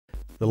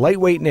The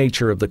lightweight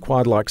nature of the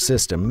quad-lock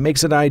system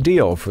makes it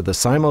ideal for the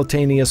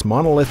simultaneous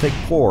monolithic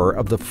pour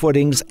of the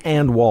footings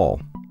and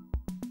wall.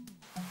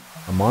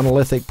 A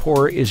monolithic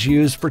pour is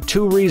used for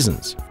two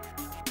reasons.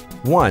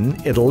 One,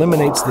 it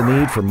eliminates the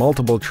need for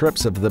multiple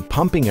trips of the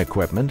pumping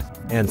equipment,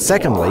 and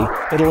secondly,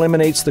 it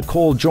eliminates the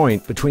cold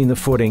joint between the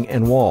footing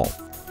and wall.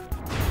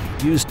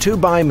 Use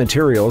 2x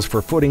materials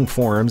for footing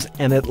forms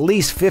and at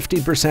least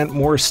 50%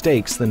 more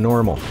stakes than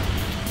normal.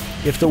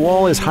 If the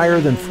wall is higher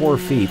than 4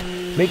 feet,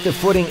 make the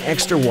footing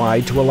extra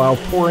wide to allow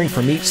pouring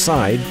from each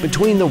side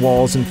between the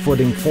walls and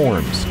footing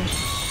forms.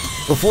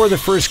 Before the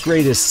first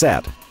grade is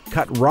set,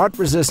 cut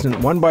rot-resistant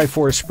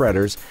 1x4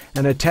 spreaders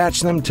and attach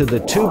them to the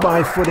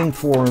 2x footing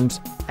forms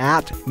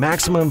at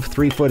maximum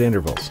 3-foot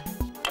intervals.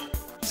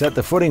 Set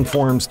the footing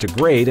forms to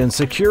grade and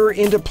secure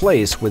into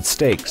place with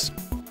stakes.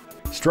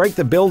 Strike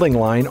the building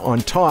line on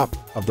top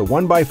of the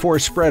 1x4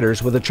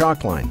 spreaders with a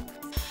chalk line.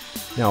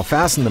 Now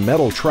fasten the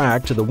metal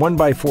track to the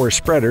 1x4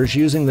 spreaders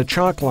using the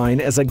chalk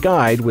line as a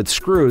guide with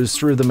screws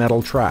through the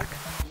metal track.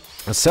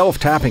 A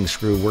self-tapping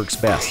screw works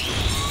best.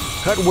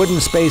 Cut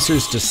wooden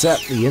spacers to set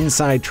the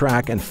inside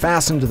track and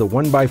fasten to the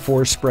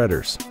 1x4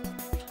 spreaders.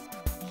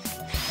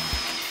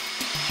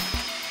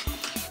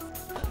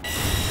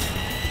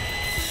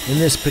 In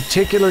this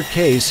particular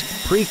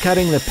case,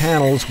 pre-cutting the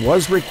panels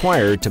was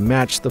required to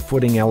match the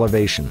footing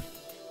elevation.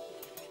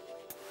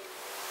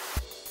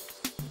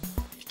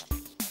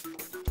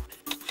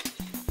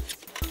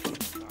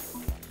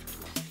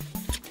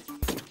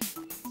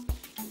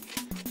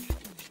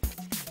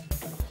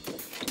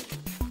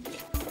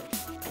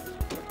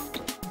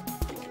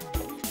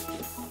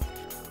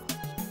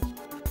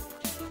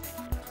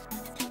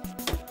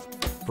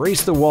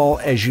 Brace the wall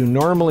as you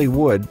normally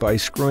would by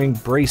screwing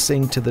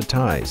bracing to the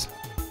ties.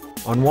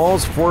 On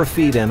walls 4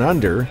 feet and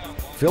under,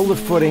 fill the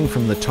footing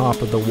from the top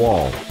of the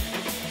wall.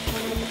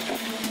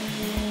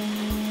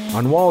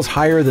 On walls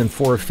higher than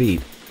 4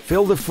 feet,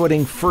 fill the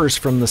footing first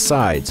from the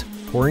sides,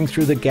 pouring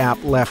through the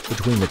gap left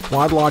between the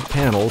quad-lock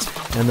panels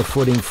and the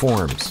footing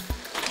forms.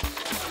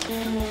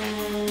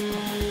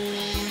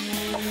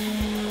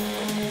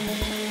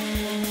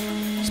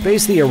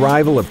 Space the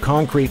arrival of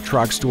concrete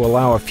trucks to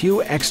allow a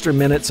few extra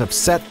minutes of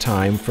set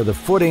time for the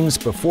footings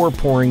before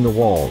pouring the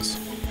walls.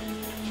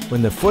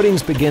 When the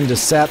footings begin to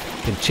set,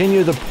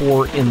 continue the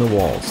pour in the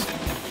walls.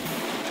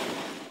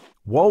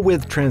 Wall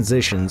width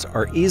transitions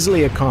are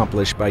easily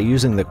accomplished by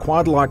using the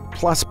Quad-Lock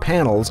Plus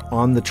panels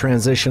on the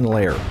transition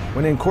layer.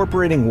 When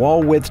incorporating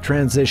wall width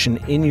transition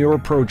in your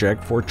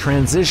project for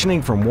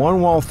transitioning from one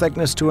wall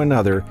thickness to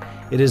another,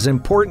 it is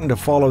important to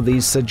follow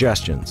these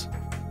suggestions.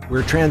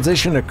 Where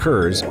transition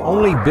occurs,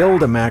 only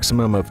build a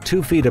maximum of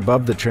 2 feet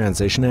above the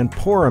transition and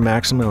pour a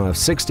maximum of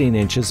 16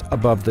 inches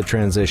above the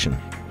transition.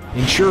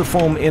 Ensure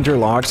foam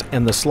interlocks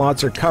and the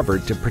slots are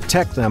covered to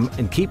protect them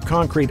and keep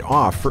concrete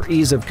off for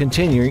ease of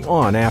continuing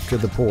on after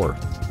the pour.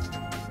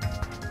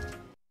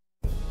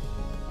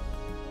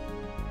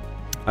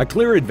 A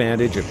clear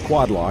advantage of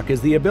Quad-Lock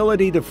is the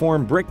ability to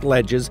form brick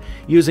ledges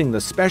using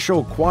the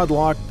special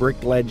Quad-Lock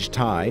brick ledge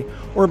tie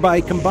or by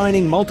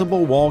combining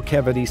multiple wall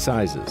cavity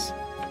sizes.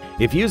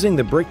 If using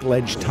the brick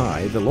ledge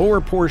tie, the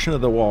lower portion of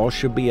the wall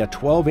should be a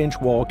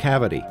 12-inch wall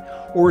cavity,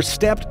 or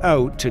stepped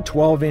out to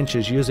 12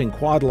 inches using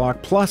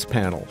Quad-Lock Plus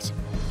panels.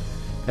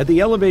 At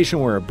the elevation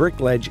where a brick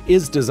ledge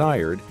is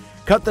desired,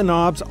 cut the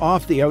knobs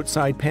off the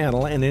outside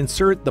panel and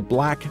insert the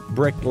black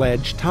brick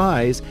ledge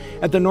ties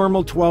at the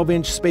normal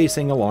 12-inch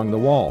spacing along the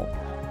wall.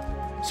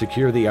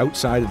 Secure the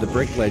outside of the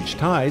brick ledge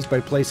ties by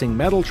placing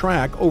metal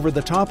track over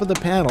the top of the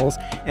panels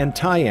and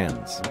tie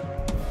ends.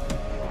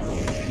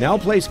 Now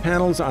place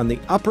panels on the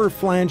upper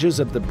flanges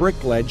of the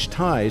brick ledge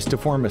ties to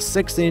form a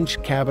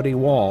 6-inch cavity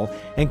wall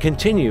and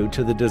continue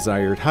to the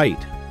desired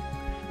height.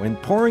 When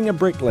pouring a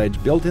brick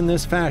ledge built in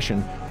this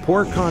fashion,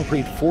 pour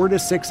concrete 4 to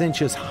 6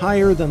 inches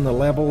higher than the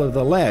level of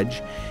the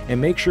ledge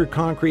and make sure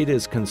concrete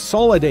is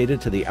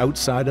consolidated to the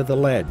outside of the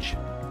ledge.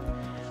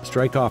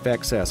 Strike off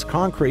excess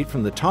concrete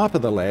from the top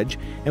of the ledge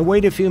and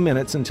wait a few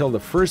minutes until the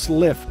first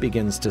lift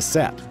begins to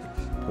set.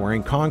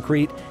 Pouring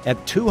concrete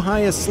at too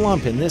high a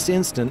slump in this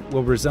instant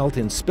will result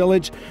in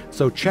spillage,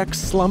 so check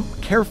slump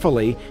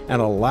carefully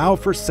and allow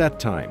for set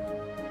time.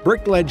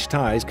 Brick ledge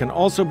ties can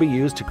also be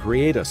used to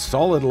create a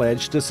solid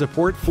ledge to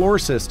support floor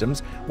systems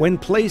when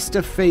placed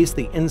to face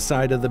the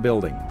inside of the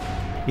building.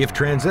 If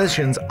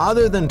transitions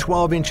other than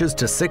 12 inches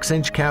to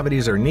 6-inch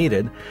cavities are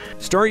needed,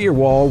 start your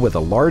wall with a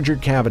larger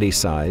cavity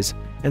size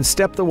and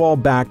step the wall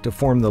back to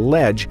form the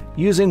ledge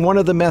using one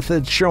of the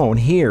methods shown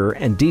here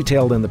and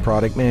detailed in the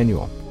product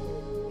manual.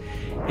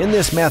 In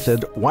this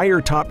method,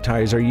 wire top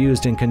ties are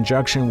used in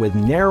conjunction with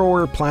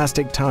narrower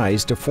plastic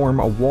ties to form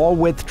a wall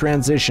width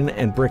transition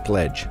and brick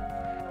ledge.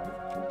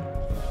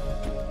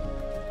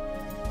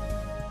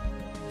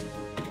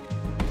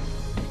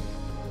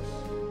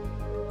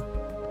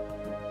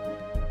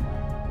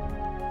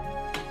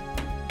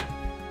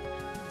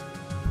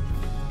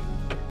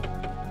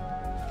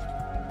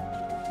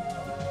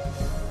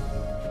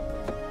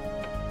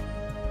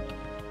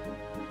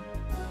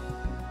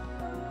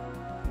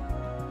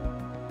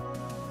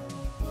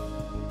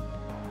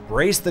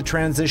 Brace the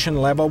transition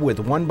level with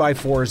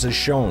 1x4s as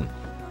shown.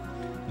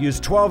 Use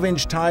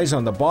 12-inch ties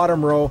on the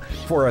bottom row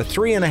for a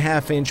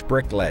 3.5-inch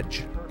brick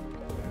ledge.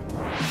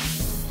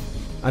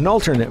 An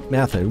alternate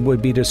method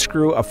would be to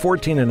screw a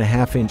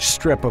 14.5-inch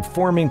strip of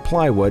forming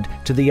plywood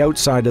to the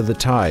outside of the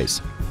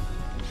ties.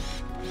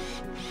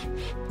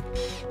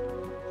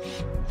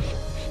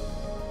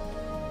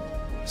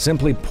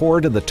 Simply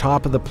pour to the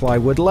top of the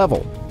plywood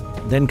level.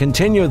 Then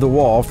continue the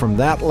wall from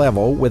that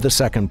level with a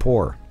second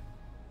pour.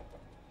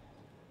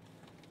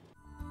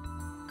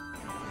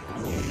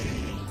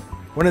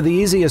 One of the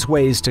easiest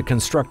ways to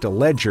construct a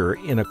ledger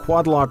in a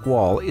quad-lock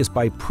wall is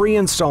by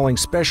pre-installing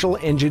special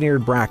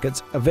engineered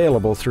brackets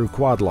available through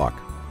quad-lock.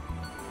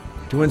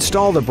 To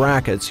install the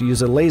brackets,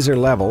 use a laser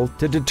level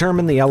to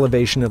determine the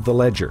elevation of the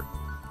ledger,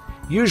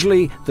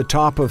 usually the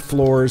top of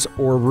floors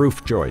or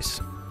roof joists.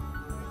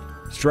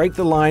 Strike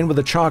the line with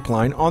a chalk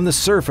line on the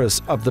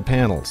surface of the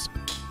panels.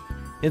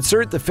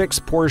 Insert the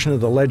fixed portion of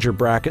the ledger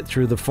bracket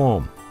through the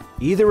foam,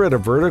 either at a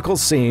vertical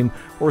seam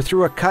or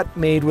through a cut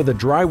made with a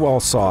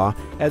drywall saw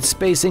at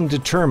spacing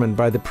determined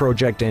by the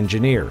project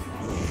engineer.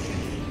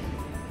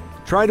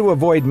 Try to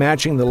avoid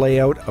matching the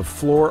layout of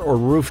floor or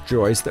roof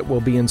joists that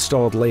will be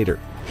installed later.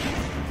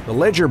 The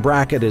ledger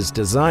bracket is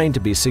designed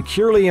to be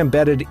securely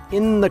embedded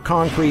in the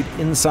concrete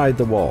inside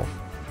the wall.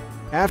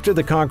 After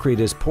the concrete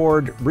is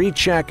poured,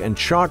 recheck and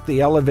chalk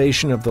the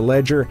elevation of the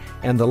ledger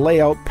and the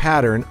layout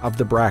pattern of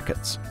the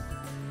brackets.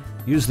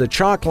 Use the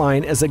chalk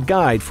line as a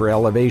guide for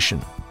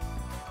elevation.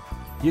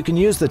 You can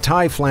use the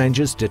tie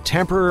flanges to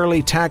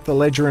temporarily tack the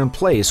ledger in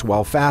place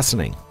while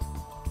fastening.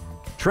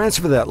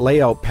 Transfer that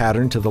layout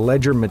pattern to the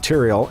ledger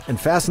material and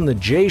fasten the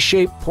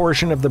J-shaped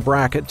portion of the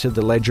bracket to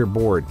the ledger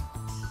board.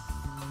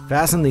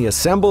 Fasten the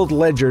assembled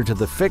ledger to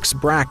the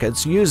fixed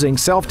brackets using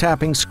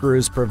self-tapping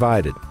screws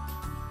provided.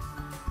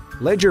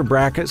 Ledger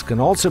brackets can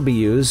also be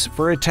used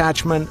for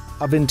attachment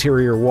of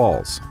interior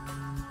walls.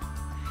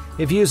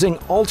 If using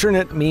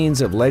alternate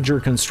means of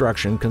ledger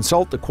construction,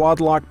 consult the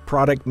Quad-Lock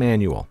product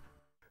manual.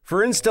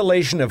 For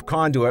installation of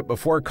conduit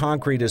before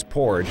concrete is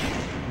poured,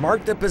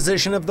 mark the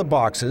position of the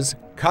boxes,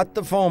 cut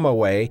the foam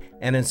away,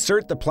 and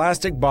insert the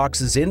plastic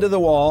boxes into the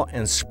wall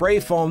and spray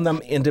foam them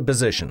into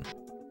position.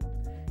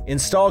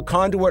 Install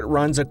conduit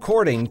runs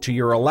according to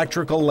your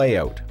electrical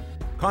layout.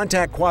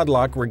 Contact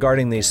Quad-Lock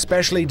regarding the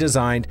specially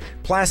designed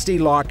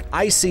Plasti-Lock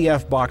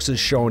ICF boxes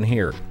shown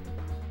here.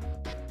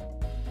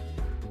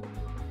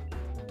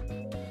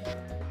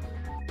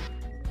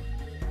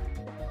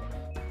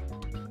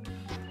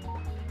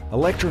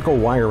 Electrical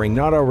wiring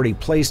not already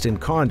placed in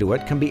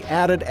conduit can be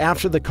added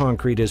after the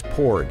concrete is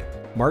poured.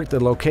 Mark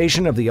the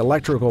location of the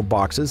electrical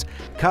boxes,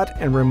 cut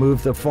and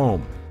remove the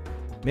foam.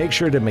 Make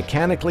sure to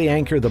mechanically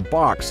anchor the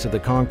box to the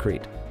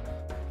concrete.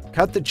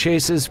 Cut the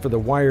chases for the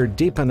wire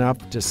deep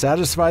enough to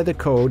satisfy the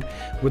code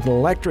with an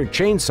electric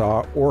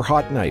chainsaw or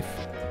hot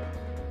knife.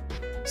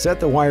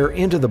 Set the wire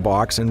into the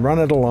box and run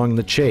it along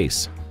the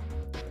chase.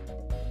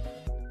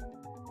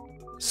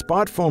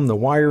 Spot foam the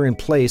wire in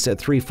place at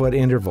 3-foot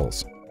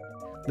intervals.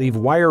 Leave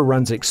wire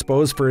runs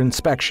exposed for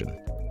inspection.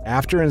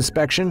 After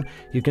inspection,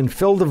 you can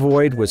fill the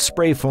void with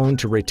spray foam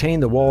to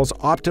retain the wall's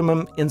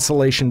optimum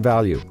insulation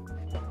value.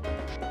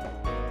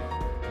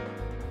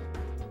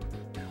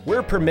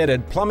 Where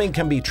permitted, plumbing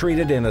can be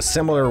treated in a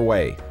similar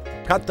way.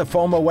 Cut the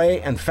foam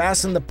away and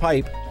fasten the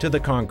pipe to the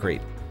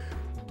concrete.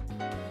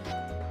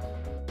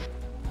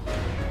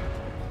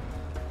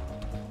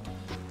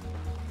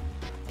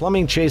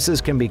 Plumbing chases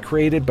can be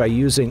created by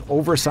using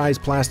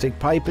oversized plastic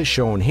pipe as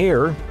shown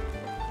here.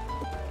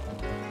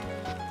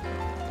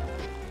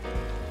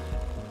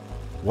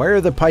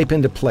 Wire the pipe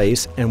into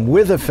place and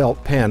with a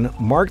felt pen,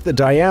 mark the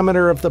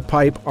diameter of the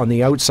pipe on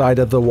the outside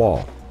of the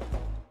wall.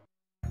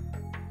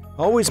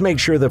 Always make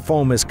sure the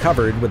foam is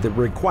covered with the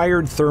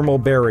required thermal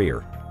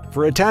barrier.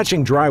 For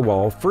attaching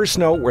drywall, first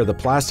note where the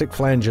plastic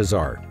flanges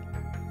are.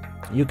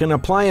 You can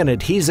apply an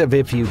adhesive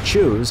if you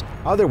choose,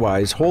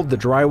 otherwise hold the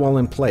drywall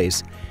in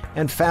place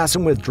and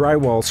fasten with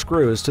drywall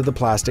screws to the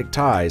plastic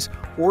ties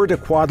or to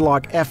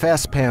Quad-Lock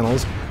FS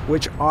panels,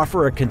 which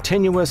offer a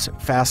continuous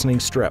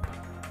fastening strip.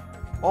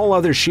 All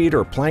other sheet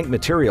or plank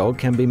material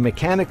can be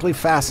mechanically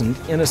fastened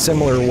in a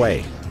similar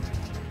way.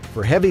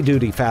 For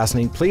heavy-duty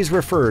fastening, please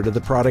refer to the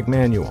product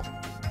manual.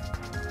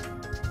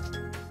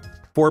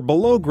 For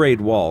below-grade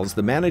walls,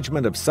 the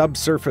management of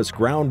subsurface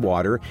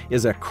groundwater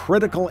is a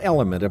critical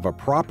element of a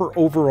proper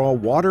overall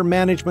water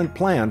management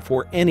plan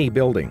for any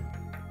building.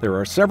 There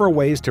are several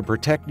ways to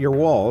protect your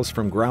walls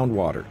from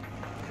groundwater.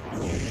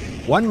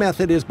 One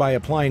method is by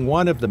applying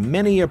one of the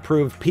many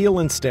approved peel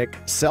and stick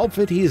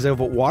self-adhesive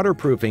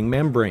waterproofing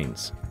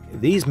membranes.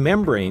 These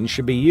membranes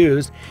should be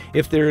used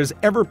if there is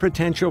ever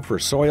potential for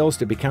soils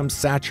to become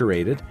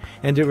saturated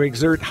and to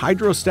exert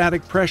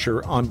hydrostatic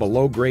pressure on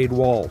below-grade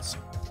walls.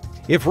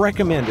 If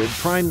recommended,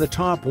 prime the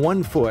top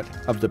 1 foot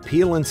of the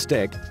peel and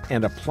stick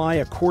and apply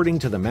according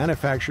to the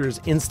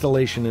manufacturer's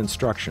installation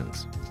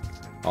instructions.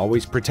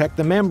 Always protect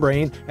the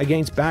membrane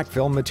against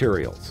backfill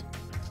materials.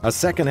 A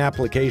second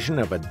application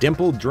of a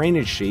dimpled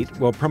drainage sheet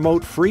will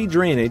promote free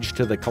drainage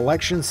to the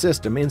collection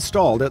system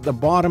installed at the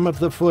bottom of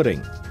the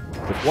footing.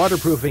 If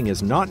waterproofing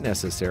is not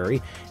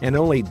necessary and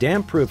only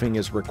damp proofing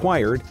is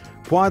required,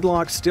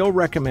 Quadlock still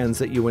recommends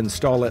that you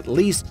install at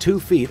least 2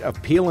 feet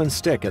of peel and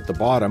stick at the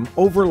bottom,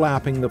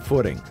 overlapping the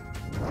footing.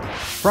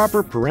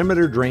 Proper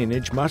perimeter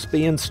drainage must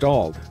be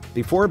installed.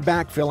 Before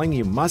backfilling,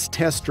 you must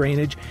test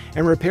drainage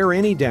and repair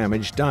any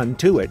damage done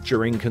to it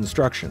during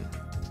construction.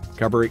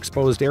 Cover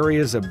exposed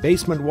areas of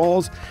basement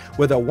walls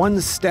with a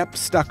one-step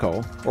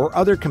stucco or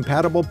other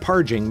compatible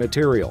parging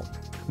material.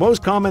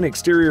 Most common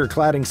exterior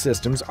cladding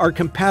systems are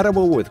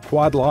compatible with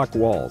Quadlock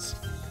walls.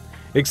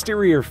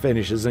 Exterior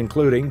finishes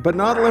including, but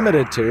not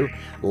limited to,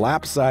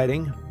 lap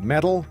siding,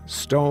 metal,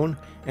 stone,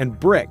 and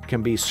brick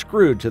can be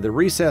screwed to the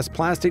recessed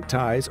plastic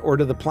ties or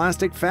to the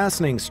plastic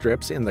fastening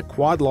strips in the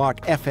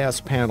Quadlock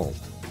FS panel.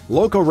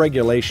 Local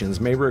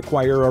regulations may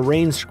require a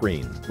rain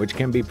screen, which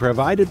can be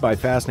provided by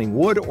fastening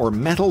wood or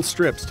metal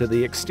strips to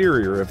the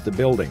exterior of the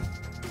building.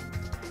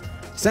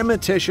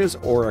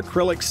 Cementitious or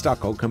acrylic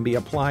stucco can be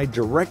applied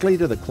directly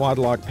to the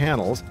Quadlock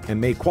panels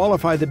and may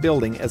qualify the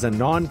building as a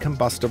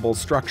non-combustible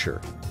structure.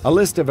 A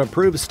list of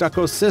approved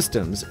stucco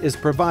systems is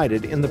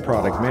provided in the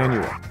product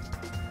manual.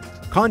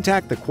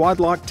 Contact the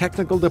Quadlock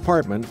Technical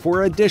Department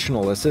for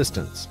additional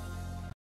assistance.